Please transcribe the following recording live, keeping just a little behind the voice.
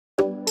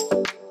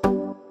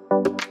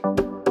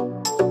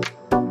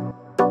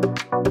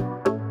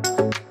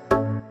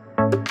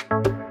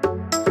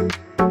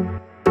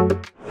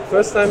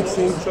first time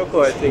seeing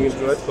Choco, I think, in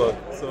droidcon.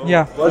 So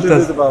Yeah, what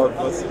is it about?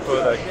 What's the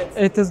product?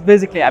 It is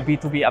basically a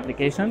B2B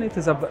application. It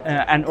is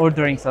an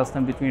ordering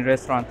system between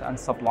restaurant and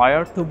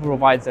supplier to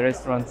provide the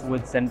restaurants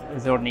with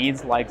their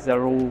needs, like the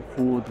raw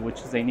food,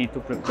 which they need to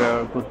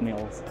prepare good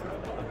meals.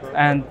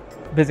 And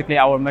basically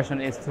our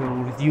mission is to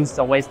reduce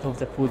the waste of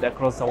the food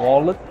across the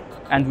world.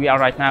 And we are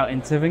right now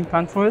in 7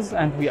 countries,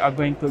 and we are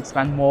going to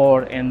expand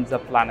more in the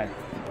planet.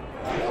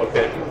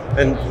 Okay.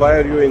 And why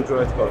are you in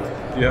droidcon?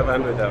 Do you have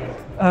Android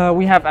app?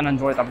 We have an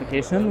Android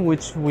application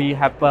which we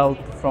have built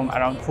from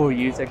around 4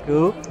 years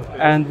ago, Okay.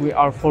 and we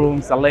are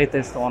following the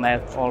latest on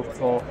it.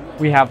 Also,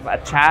 we have a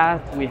chat.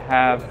 We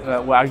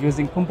are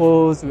using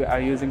Compose. We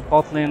are using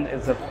Kotlin.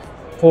 The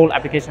whole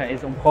application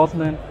is on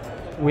Kotlin.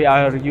 We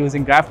are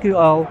using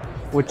GraphQL,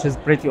 which is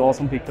pretty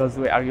awesome because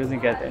we are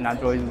using it in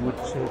Android,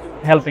 which is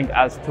helping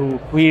us to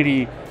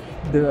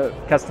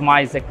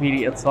customize the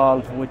query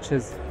itself, which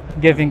is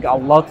giving a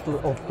lot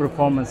of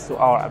performance to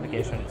our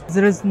application.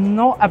 There is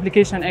no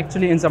application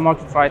actually in the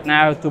market right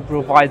now to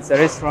provide the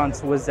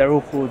restaurants with the raw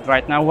food.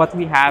 Right now what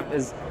we have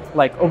is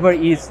like Uber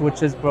Eats,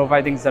 which is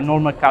providing the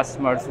normal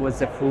customers with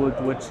the food,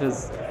 which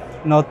is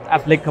not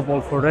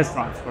applicable for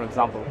restaurants, for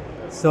example.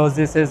 So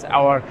this is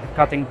our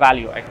cutting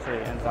value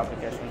actually in the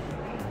application.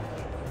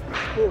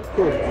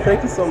 Cool.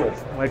 Thank you so much.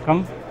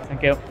 Welcome.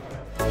 Thank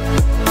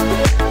you.